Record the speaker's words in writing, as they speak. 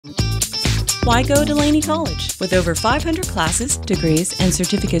Why go to Laney College? With over 500 classes, degrees, and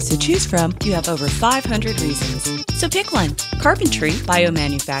certificates to choose from, you have over 500 reasons. So pick one. Carpentry,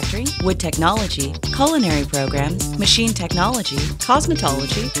 biomanufacturing, wood technology, culinary programs, machine technology,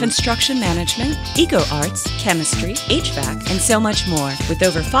 cosmetology, construction management, eco arts, chemistry, HVAC, and so much more. With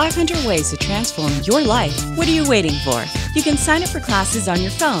over 500 ways to transform your life, what are you waiting for? You can sign up for classes on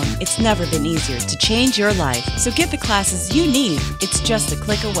your phone. It's never been easier to change your life. So get the classes you need. It's just a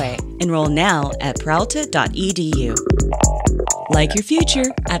click away. Enroll now at peralta.edu. Like your future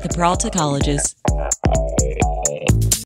at the Peralta Colleges.